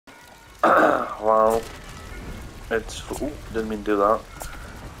Well, it's... Ooh, didn't mean to do that.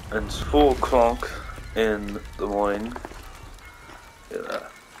 It's 4 o'clock in the morning. Yeah.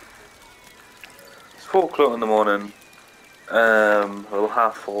 It's 4 o'clock in the morning. Well,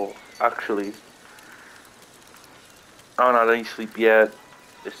 4:30 actually. I haven't had any sleep yet.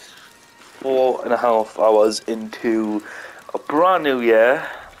 It's 4.5 hours into a brand new year,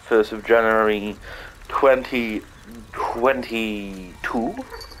 1st of January 2022.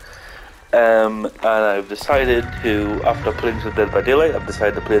 And I've decided to, after playing some Dead by Daylight, I've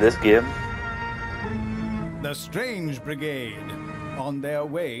decided to play this game. The Strange Brigade, on their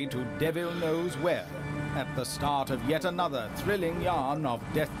way to devil knows where, at the start of yet another thrilling yarn of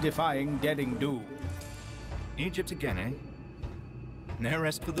death-defying deading doom. Egypt again, eh? No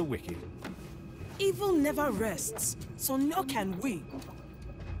rest for the wicked. Evil never rests, so nor can we.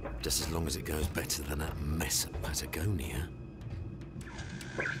 Just as long as it goes better than that mess at Patagonia.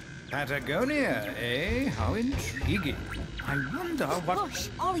 Patagonia, eh? How intriguing. I wonder what... Hush,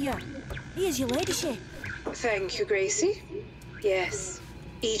 Alia. Here's your ladyship. Thank you, Gracie. Yes.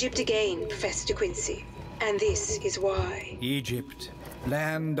 Egypt again, Professor De Quincy. And this is why. Egypt.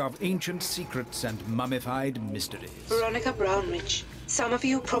 Land of ancient secrets and mummified mysteries. Veronica Brownridge. Some of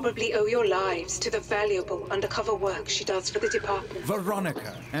you probably owe your lives to the valuable undercover work she does for the department.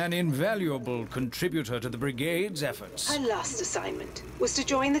 Veronica, an invaluable contributor to the Brigade's efforts. Her last assignment was to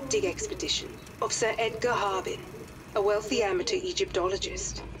join the dig expedition of Sir Edgar Harbin, a wealthy amateur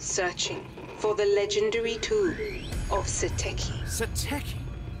Egyptologist, searching for the legendary tomb of Sateki. Sateki?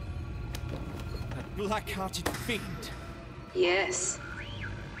 That black-hearted fiend. Yes.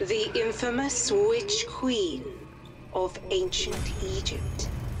 The infamous Witch Queen of ancient Egypt.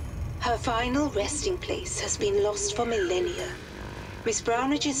 Her final resting place has been lost for millennia. Miss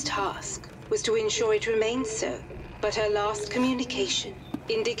Brownridge's task was to ensure it remains so, but her last communication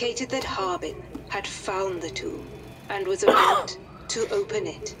indicated that Harbin had found the tomb and was about to open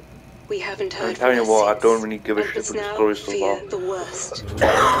it. We haven't heard from her Tell you what, I since, don't really give a and shit must for the now story so fear far. the worst.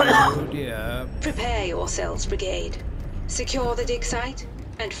 Oh dear. Prepare yourselves, Brigade. Secure the dig site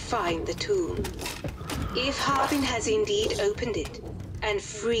and find the tomb. If Harbin has indeed opened it and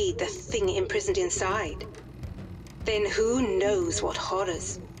freed the thing imprisoned inside, then who knows what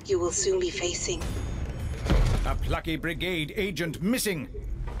horrors you will soon be facing. A plucky Brigade agent missing.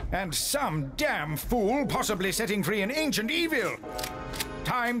 And some damn fool possibly setting free an ancient evil.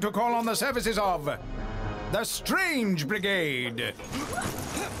 Time to call on the services of the Strange Brigade.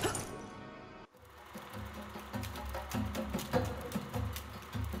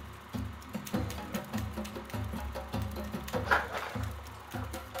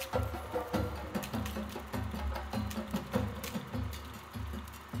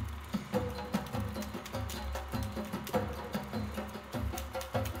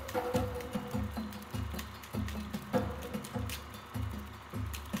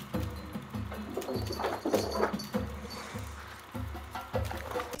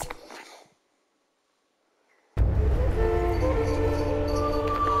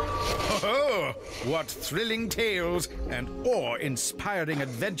 What thrilling tales and awe-inspiring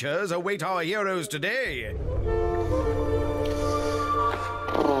adventures await our heroes today!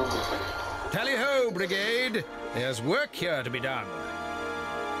 Tally-ho, Brigade! There's work here to be done.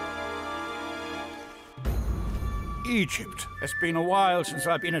 Egypt. It's been a while since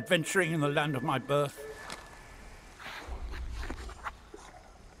I've been adventuring in the land of my birth.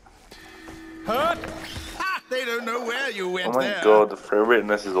 Huh? Ha! They don't know where you went Oh my there. god, the frame rate in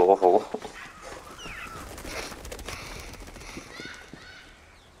this is awful.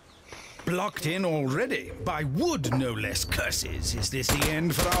 Blocked in already, by wood no less, curses. Is this the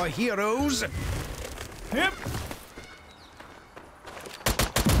end for our heroes? Yep.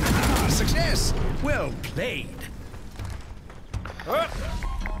 Ah, success! Well played. I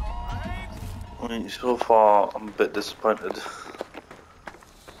mean, so far, I'm a bit disappointed.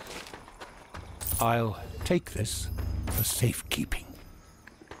 I'll take this for safekeeping.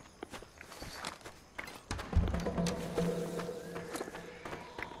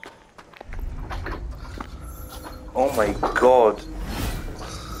 Oh my god.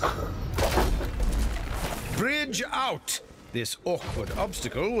 Bridge out! This awkward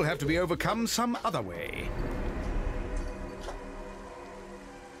obstacle will have to be overcome some other way.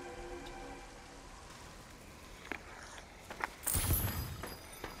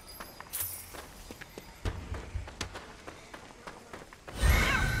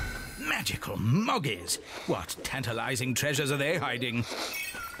 Magical moggies! What tantalizing treasures are they hiding?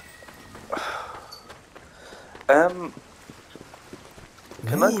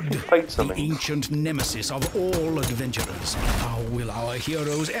 Can I Wood, fight the something? ancient nemesis of all adventurers. How will our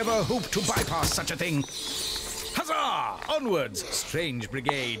heroes ever hope to bypass such a thing? Huzzah! Onwards, strange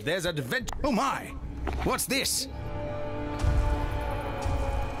brigade. There's adventure. Oh my! What's this?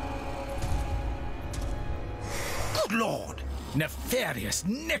 Good lord! Nefarious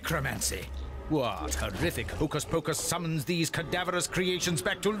necromancy! What horrific hocus pocus summons these cadaverous creations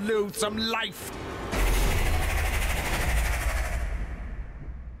back to loathsome life?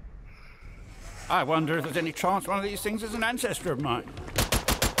 I wonder if there's any chance one of these things is an ancestor of mine.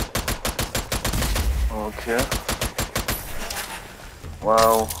 Okay.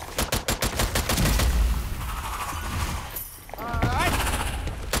 Wow.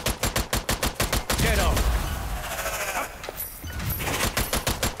 Get off!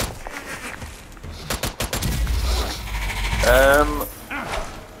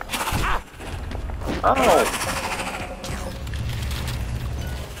 Ow!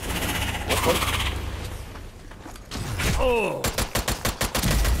 Oh!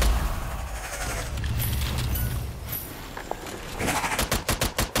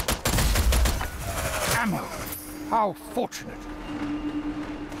 Ammo! How fortunate!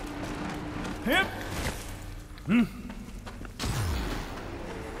 Yep.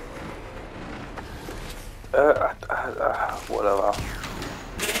 Whatever.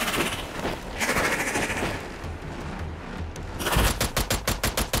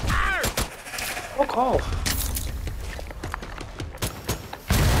 Fuck off.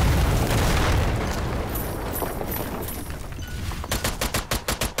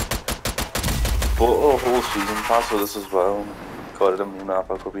 But a whole season pass for this as well. God, I don't mean that,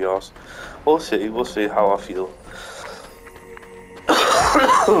 I could be arsed. We'll see how I feel.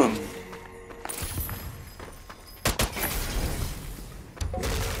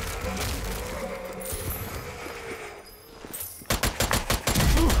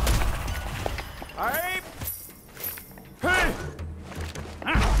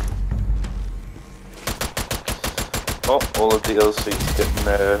 Oh, all the DLC is getting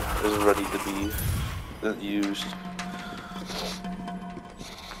there, is ready to be used.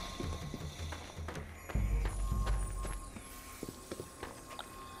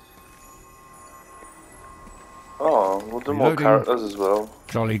 Oh, we'll do more Reloading. characters as well.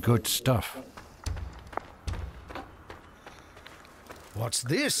 Jolly good stuff. What's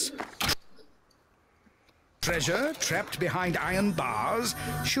this? Treasure trapped behind iron bars?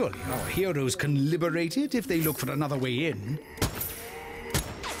 Surely our heroes can liberate it if they look for another way in.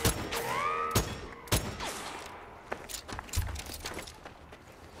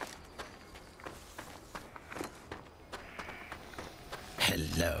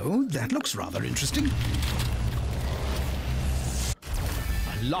 Hello, that looks rather interesting.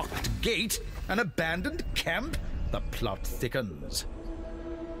 A locked gate? An abandoned camp? The plot thickens.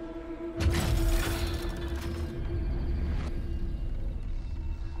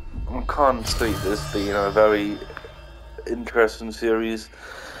 I can't see this being a very interesting series.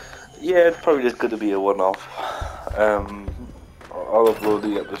 Yeah, it's probably just going to be a one-off. I'll upload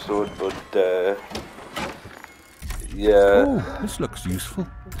the episode, but yeah. Oh, this looks useful.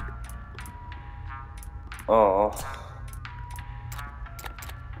 Oh,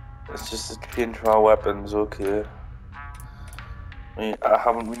 it's just a change for our weapons. Okay. I mean, I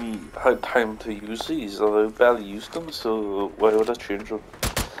haven't really had time to use these, although I've barely used them, so why would I change them?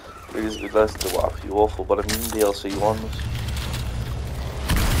 Really, that's the what I feel awful, but I mean DLC ones.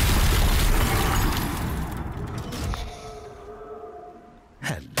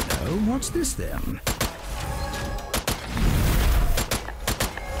 Hello, what's this then?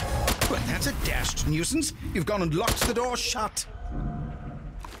 Well, that's a dashed nuisance. You've gone and locked the door shut.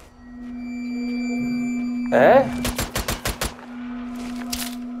 Eh?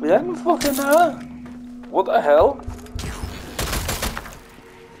 We haven't fucking her? What the hell?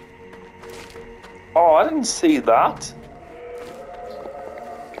 Oh, I didn't see that.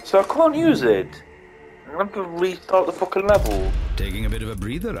 So I can't use it. I'm gonna have to restart the fucking level. Taking a bit of a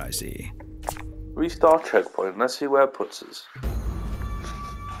breather, I see. Restart checkpoint. Let's see where it puts us.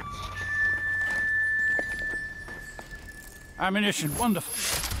 Ammunition, wonderful.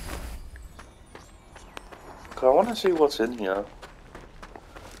 Okay, I want to see what's in here.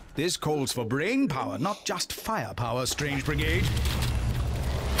 This calls for brain power, not just firepower, Strange Brigade.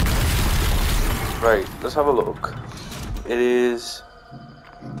 Right, let's have a look. It is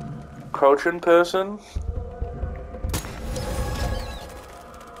crouching person,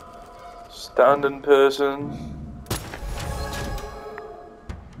 standing person,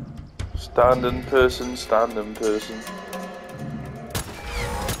 standing person, standing person.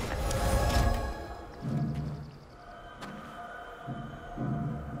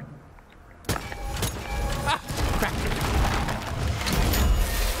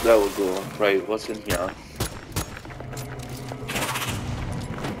 There we go. Right, what's in here?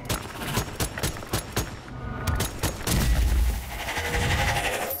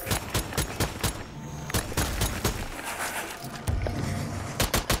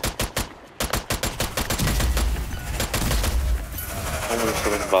 I want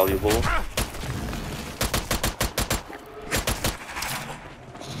something valuable.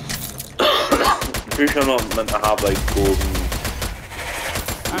 I'm pretty sure I'm not meant to have like golden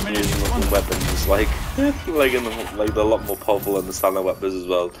weapons, like in the, like they're a lot more powerful than the standard weapons as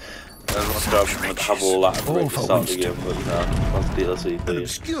well. And I'm not sure I'm meant to have all that at the start of the game, but that's DLC. An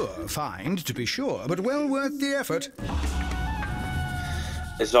obscure find, to be sure, but well worth the effort.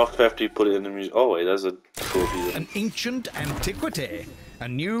 It's not fair to put it in the music. Oh wait, there's a trophy. An ancient antiquity. A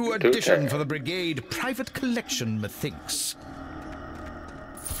new addition for the Brigade private collection, methinks.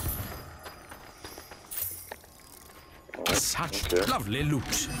 Such lovely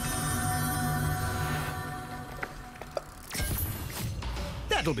loot.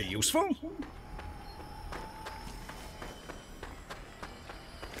 That'll be useful.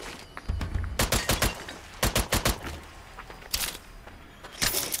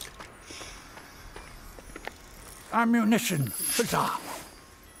 Ammunition. Huzzah.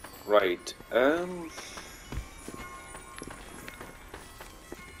 Right.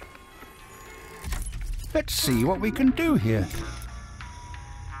 Let's see what we can do here.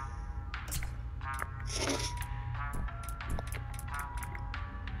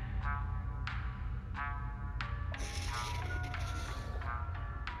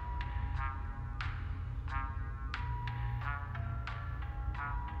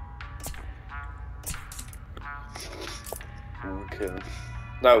 Okay.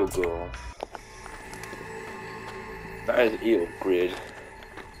 That will go. That is a upgrade.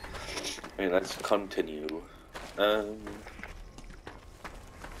 Okay, let's continue.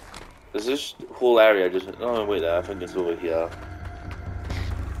 Is this whole area just... Oh, wait there, I think it's over here.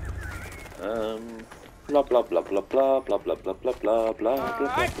 Blah blah blah blah blah blah blah blah blah blah blah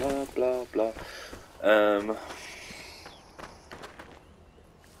blah blah blah blah.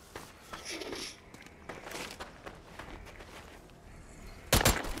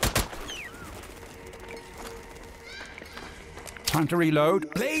 Time to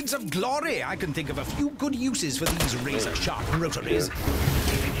reload. Blades of glory! I can think of a few good uses for these razor-sharp rotaries.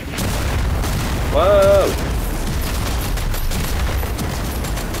 Whoa!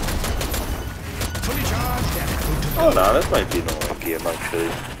 Fully charged and good to go. Oh no, this might be an alright game actually.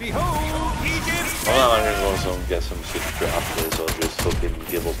 Behold, Egypt! I'm not going to go and get some secret after this, or just fucking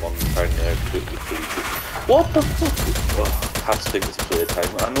give up on trying to quickly. What the fuck? Oh, I have to think it's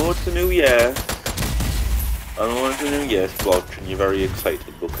playtime. I know it's a new year. I know it's a new year, Splotch, and you're very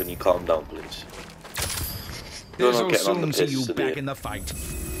excited, but can you calm down, please? You're not getting on the piss see you today. back in the fight.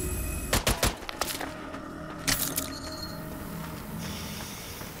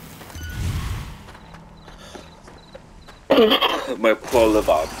 My poor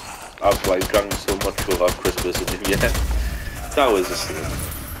Levad. I've like drank so much over Christmas and New Year. That was a sin.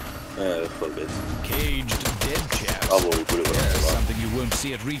 Fuck it. Caged dead chaps. I've already put it on that. Something you won't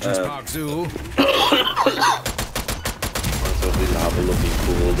see at Regent's Park Zoo. So we'll have a lovely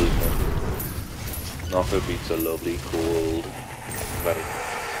cold, isn't it? Nothing beats a lovely cold. Right.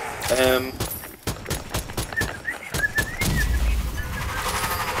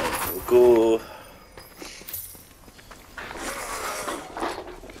 We'll go.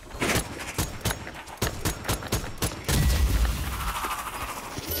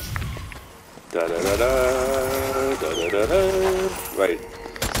 Da da da da da da da da. Right.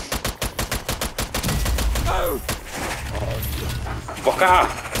 Oh. Fuck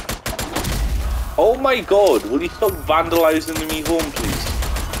off! Oh my god, will you stop vandalising me home, please?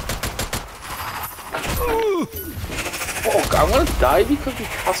 Fuck, I'm gonna die because we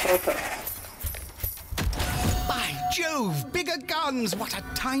cast out that. By Jove, bigger guns! What a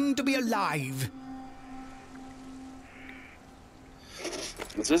time to be alive!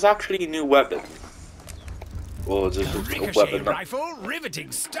 Is this actually a new weapon? Or is this a Ricochet weapon that... rifle,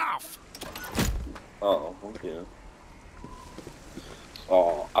 riveting stuff! Oh, okay.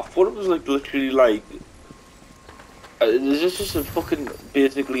 Oh, I thought it was like literally like... is this just a fucking,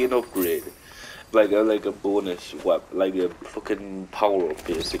 basically an upgrade? Like a bonus weapon, like a fucking power up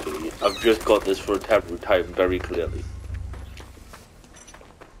basically. I've just got this for a temporary time, very clearly.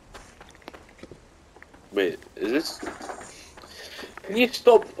 Wait, is this... Can you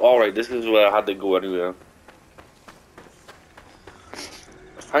stop? Alright, this is where I had to go anyway.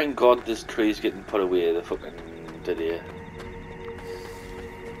 Thank God this tree's getting put away the fucking today.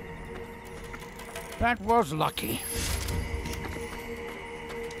 That was lucky.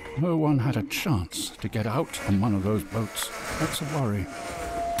 No one had a chance to get out on one of those boats. That's a worry.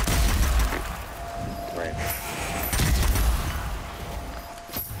 Right.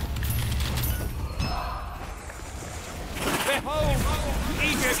 Behold,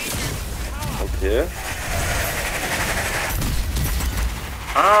 Egypt! Okay.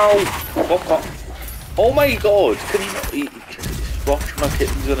 Ow! Fuck off. Oh my god! Can you not eat? Watch my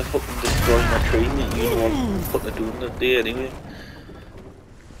kitten's gonna fucking destroy my tree. You know what I'm fucking doing that day anyway.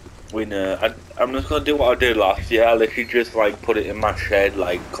 I'm just gonna do what I did last year. I literally just like put it in my shed,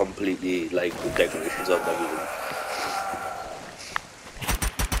 like completely, like with decorations on everything.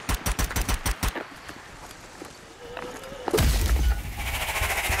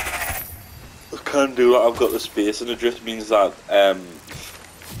 I can't do that. I've got the space, and it just means that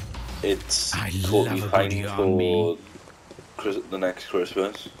it's totally fine for the next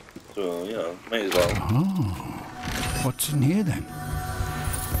Christmas. So you know, may as well. Oh, what's in here then?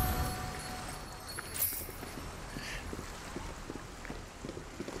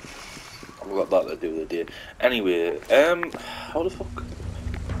 I've got that to do with the day. Anyway, how the fuck?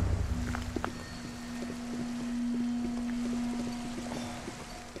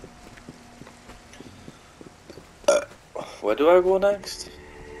 Where do I go next?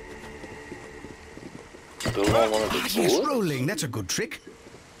 Do I want to do Yes, rolling. That's a good trick.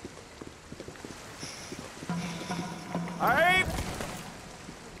 Aye!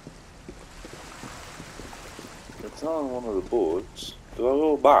 It's not on one of the boards. Do I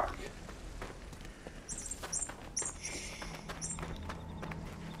go back?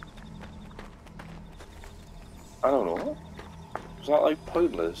 I don't know. Was that like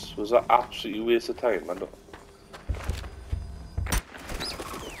pointless? Was that absolutely waste of time? I don't.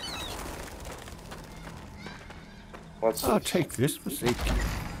 What's I'll this? take this for safety.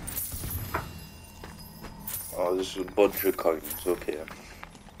 Oh, this is a bunch of coins. Okay.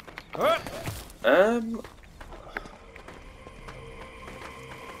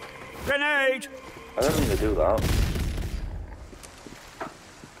 Grenade! I don't mean to do that.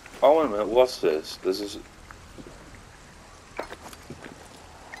 Oh wait a minute. What's this? This is.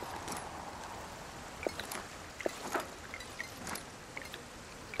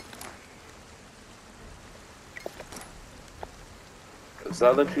 Is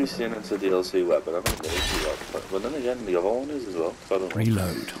that literally saying it's a DLC weapon? I don't think it is a weapon. But then again, the other one is as well. So I don't know.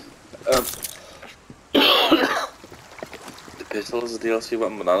 Reload. The pistol is a DLC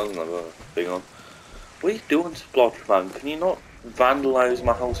weapon, but that doesn't have a thing on. What are you doing, Splotch Man? Can you not vandalise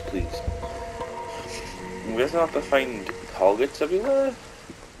my house, please? We guys have to find targets everywhere.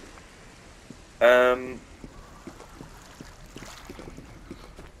 I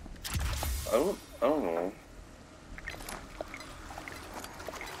don't know.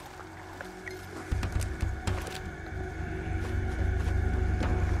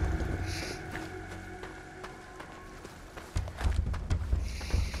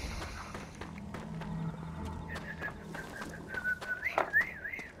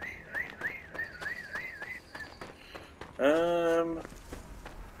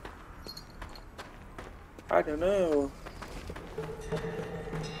 I don't know.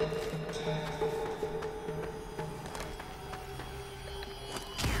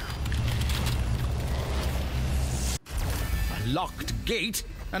 A locked gate?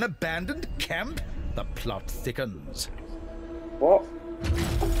 An abandoned camp? The plot thickens. What?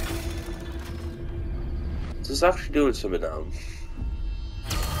 Is this actually doing something now?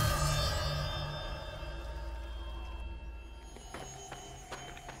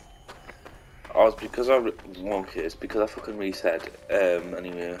 Oh, it's because it's because I fucking reset.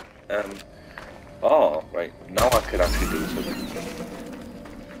 Anyway. Oh, right. Now I can actually do something.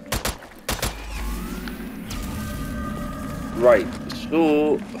 Right,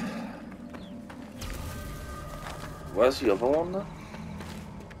 so... Where's the other one then?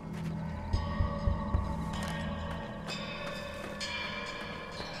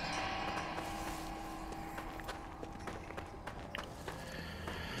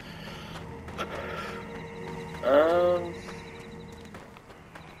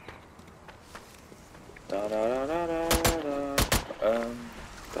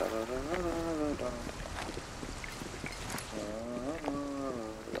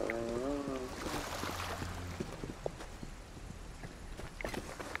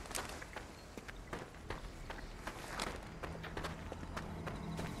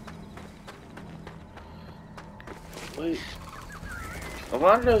 Wait, am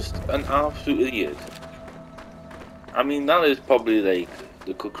I just an absolute idiot? I mean, that is probably like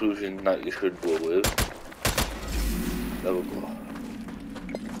the conclusion that you should go with. There we go.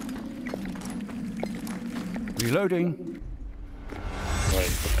 Reloading.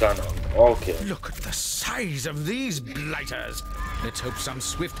 Right. What's going on? Okay. Look at the size of these blighters. Let's hope some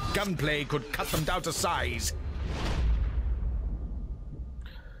swift gunplay could cut them down to size.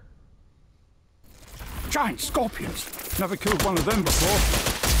 Giant scorpions. Never killed one of them before.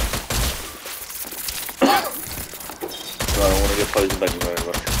 No, I don't want to get poisoned by you very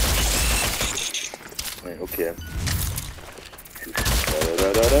much. Right, okay.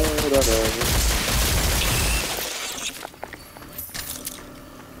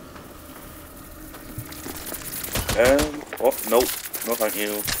 Oh, no. No, thank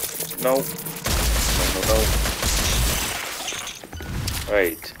you. No. No.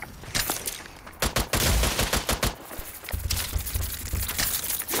 Right.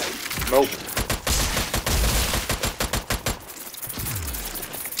 Nope.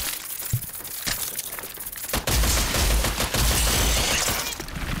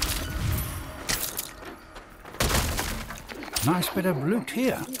 Nice bit of loot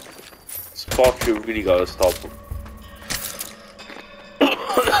here. Spot, you really gotta stop them.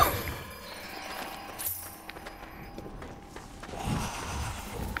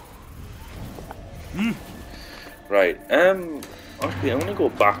 Right, okay, I'm gonna go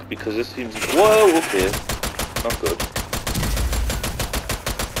back because this seems. Whoa, okay. Not good.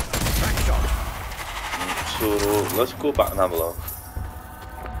 So, let's go back and have a look.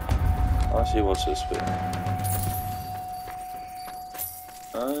 Let's see what's this bit.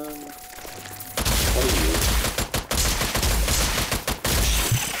 What are you?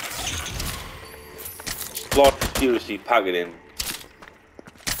 Plot, seriously, pack it in.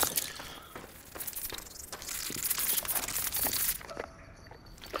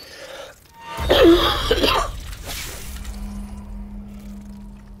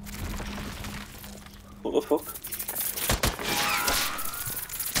 What the fuck?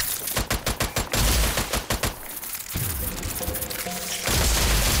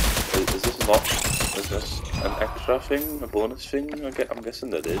 Is this an extra thing? A bonus thing? I'm guessing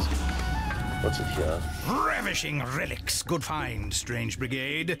that is. What's it here? Ravishing relics. Good find, strange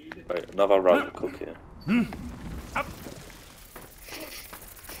brigade. Right, another relic, okay.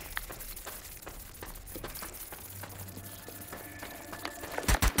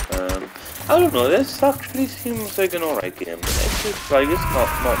 I don't know, this actually seems like an alright game. It's just like, it's not,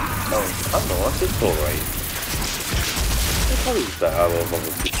 I don't know, it's just alright. It's probably better than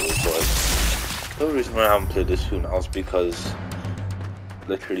other people, but the only reason why I haven't played this soon is because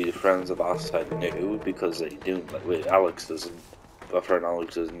literally the friends have asked I knew, because they do, like, wait, Alex doesn't, my friend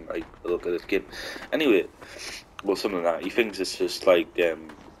Alex doesn't, like, look at this game. Anyway, well, something like that, he thinks it's just like,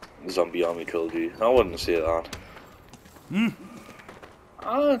 Zombie Army Trilogy. I wouldn't say that.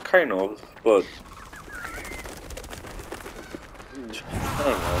 Kind of, but I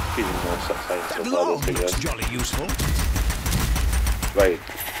don't know, it's feeling more science so far, I guess. Jolly useful. Right,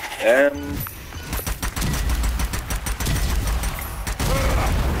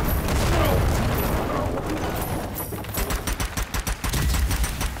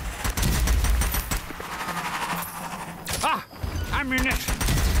 Ah! Ammunition!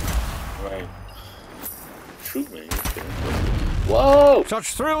 right. Shoot me. Okay. Whoa!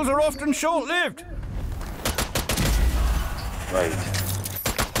 Such thrills are often short-lived. Right.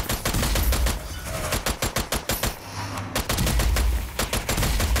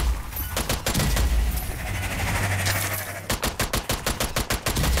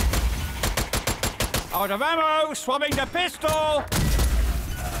 Out of ammo, swabbing the pistol!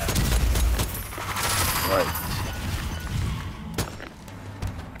 Right.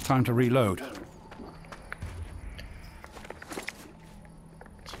 Time to reload.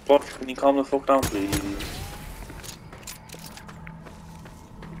 Spot, can you calm the fuck down, please?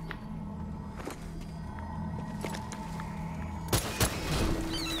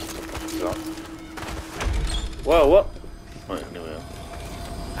 So. Whoa, what? Right, anyway.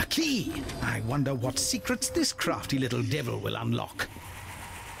 A key. I wonder what secrets this crafty little devil will unlock.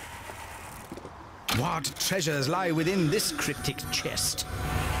 What treasures lie within this cryptic chest?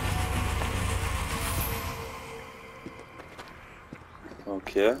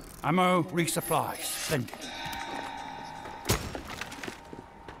 Okay. Ammo, resupply. Splendid.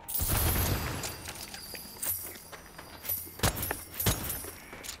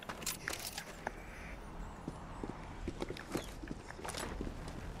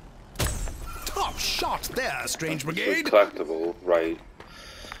 Top shot there, strange brigade. Collectible, right.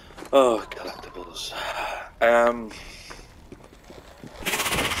 Oh, collectibles. Ow!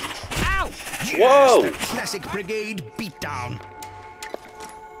 Whoa! Yes, the classic brigade beatdown.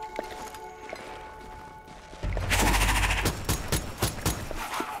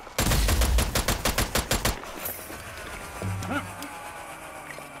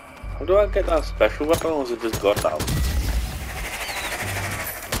 How do I get that special weapon, or has it just got out?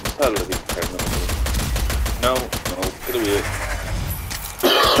 No, get away.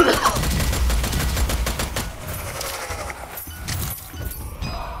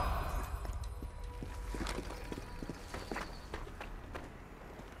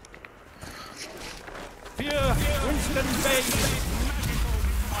 Fear Winston Bay.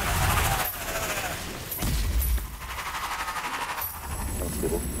 That's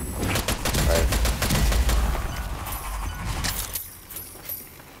cool. Right.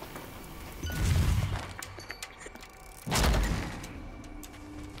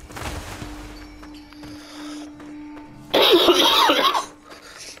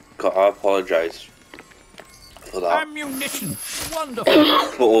 God, I apologise for that. Ammunition. Wonderful.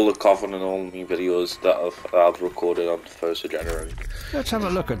 For all the coughing and all the videos that I've recorded on the 1st of January. Let's have a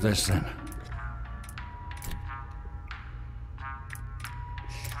look at this then.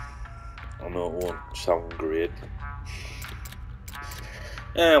 I know it won't sound great.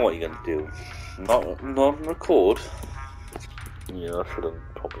 What are you gonna do? Not record? Yeah, I should have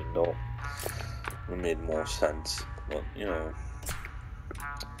probably not. It made more sense, but you know,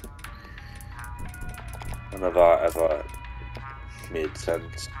 none of that ever made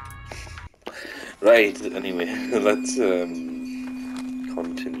sense. Right. Anyway, let's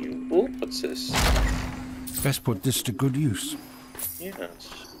continue. Oh, what's this? Best put this to good use. Yes.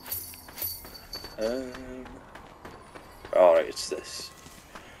 Alright, it's this.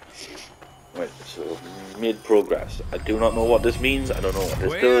 Right, so made progress. I do not know what this means. I don't know what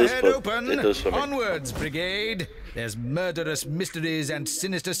this does, Head but open. it does for me. Onwards, Brigade. There's murderous mysteries and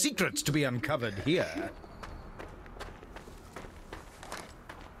sinister secrets to be uncovered here.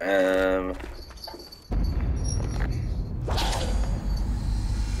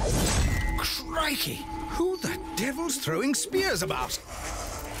 Crikey! Who the devil's throwing spears about?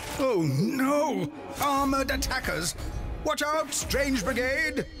 Oh no! Armored attackers! Watch out, strange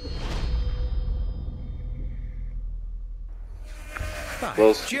brigade! By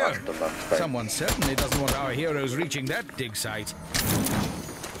Well, Jove, smashed them, that's fine. someone certainly doesn't want our heroes reaching that dig site.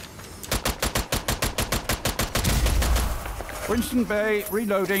 Winston Bay,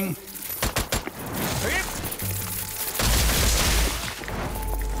 reloading.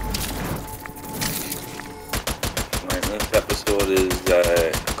 Right, this episode is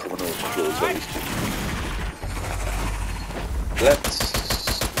coming over close, at least. Let's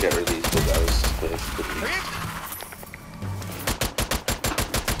get rid of these guys first, at least.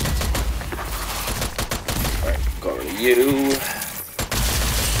 Right, got rid of you,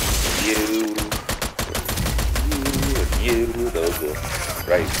 and you, those go.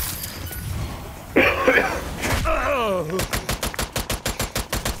 Right.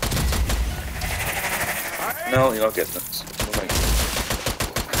 No, you're not getting it. Right.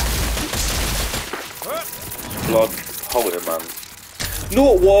 Blood power, man. No,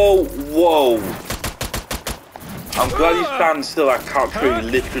 whoa! I'm glad he stands still. That character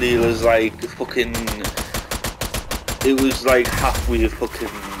literally was like fucking. It was like halfway fucking.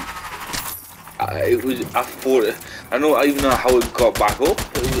 It was. I thought. I don't even know how it got back up.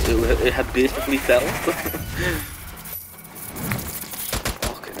 It had basically fell.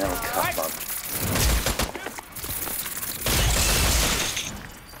 Fucking hell, cat man.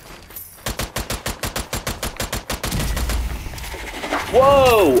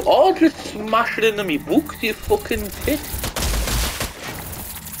 Whoa! Oh, just smash it into me books, you fucking tit.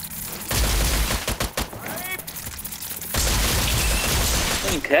 I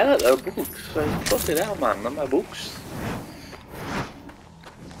don't care, they're books. Like, fuck it out, man, they're my books.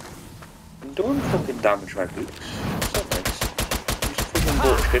 Don't fucking damage my books. That's not nice. You just fucking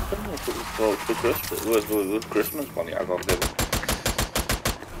bought shit them if it was for Christmas. It was Christmas money I got given.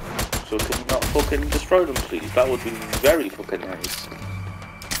 So can you not fucking destroy them, please? That would be very fucking nice.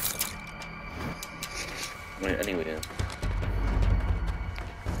 Right, anyway.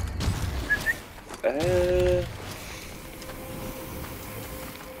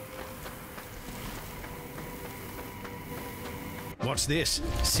 What's this?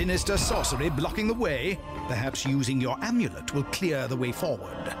 Sinister sorcery blocking the way? Perhaps using your amulet will clear the way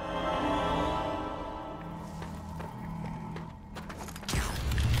forward.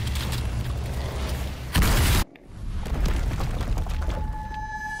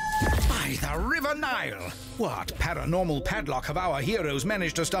 By the River Nile! What paranormal padlock have our heroes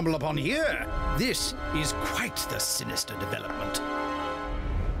managed to stumble upon here? This is quite the sinister development.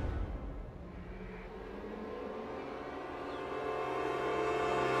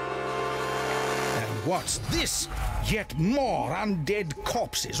 What's this? Yet more undead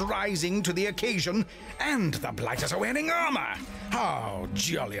corpses rising to the occasion, and the Blighters are wearing armor. How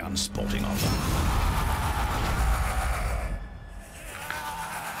jolly unsporting of them.